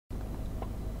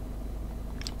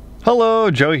Hello,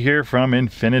 Joe here from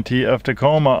Infinity of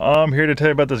Tacoma. I'm here to tell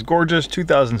you about this gorgeous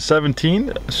 2017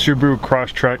 Subaru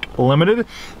Crosstrek Limited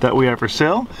that we have for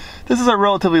sale. This is a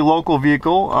relatively local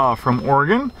vehicle from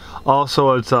Oregon.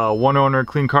 Also, it's a one owner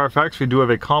clean Carfax. We do have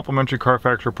a complimentary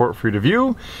Carfax report for you to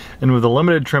view. And with a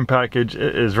limited trim package,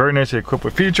 it is very nicely equipped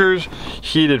with features,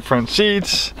 heated front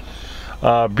seats,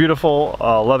 beautiful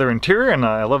leather interior, and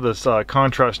I love this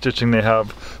contrast stitching they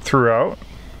have throughout.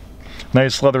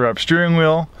 Nice leather wrapped steering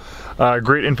wheel,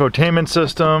 great infotainment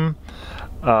system,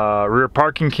 rear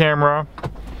parking camera,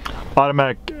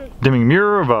 automatic dimming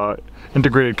mirror, of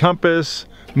integrated compass,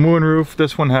 moonroof.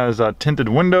 This one has tinted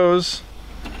windows.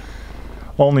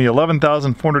 Only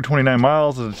 11,429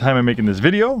 miles at the time of making this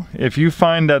video. If you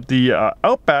find that the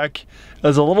Outback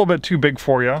is a little bit too big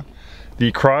for you,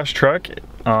 the Crosstrek,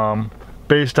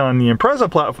 based on the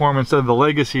Impreza platform instead of the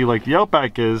Legacy like the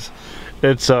Outback is,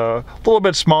 it's a little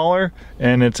bit smaller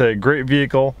and it's a great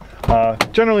vehicle.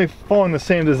 Generally following the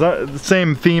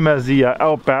same theme as the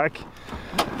Outback,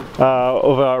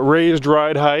 of a raised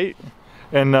ride height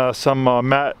and some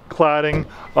matte cladding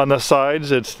on the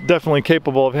sides. It's definitely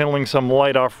capable of handling some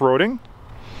light off-roading.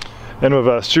 And with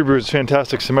Subaru's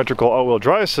fantastic symmetrical all-wheel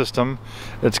drive system,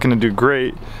 it's going to do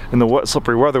great in the wet,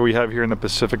 slippery weather we have here in the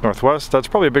Pacific Northwest. That's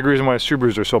probably a big reason why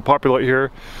Subarus are so popular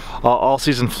here.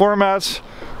 All-season floor mats,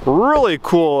 really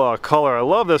cool color. I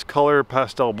love this color,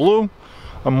 pastel blue.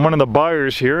 I'm one of the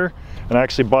buyers here, and I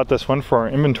actually bought this one for our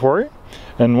inventory.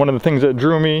 And one of the things that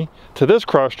drew me to this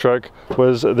Crosstrek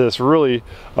was this really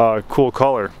cool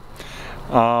color.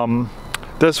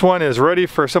 This one is ready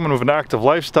for someone with an active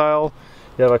lifestyle.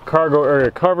 You have a cargo area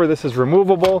cover. This is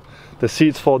removable. The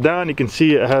seats fold down. You can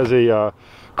see it has a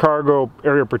cargo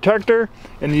area protector,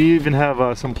 and you even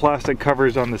have some plastic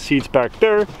covers on the seats back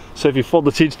there. So if you fold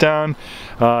the seats down,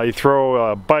 you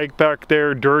throw a bike back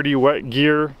there, dirty, wet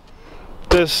gear.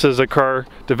 This is a car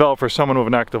developed for someone with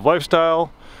an active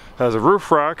lifestyle. Has a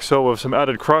roof rack, so with some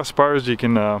added crossbars you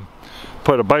can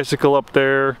put a bicycle up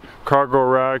there, cargo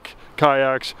rack,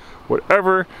 kayaks,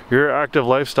 whatever your active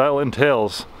lifestyle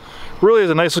entails. Really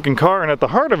is a nice looking car, and at the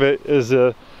heart of it is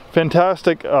a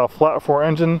fantastic flat 4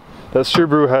 engine that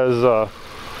Subaru has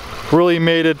really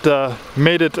made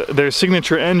it their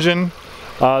signature engine.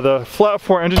 The flat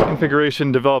 4 engine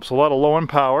configuration develops a lot of low end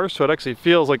power, so it actually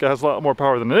feels like it has a lot more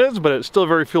power than it is, but it's still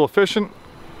very fuel efficient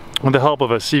with the help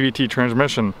of a CVT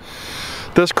transmission.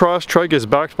 This Crosstrek is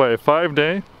backed by a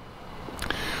 5-day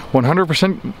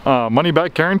 100% money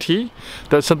back guarantee.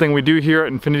 That's something we do here at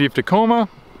Infinity of Tacoma.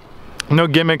 No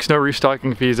gimmicks, no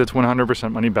restocking fees, it's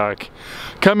 100% money back.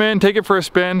 Come in, take it for a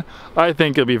spin. I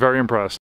think you'll be very impressed.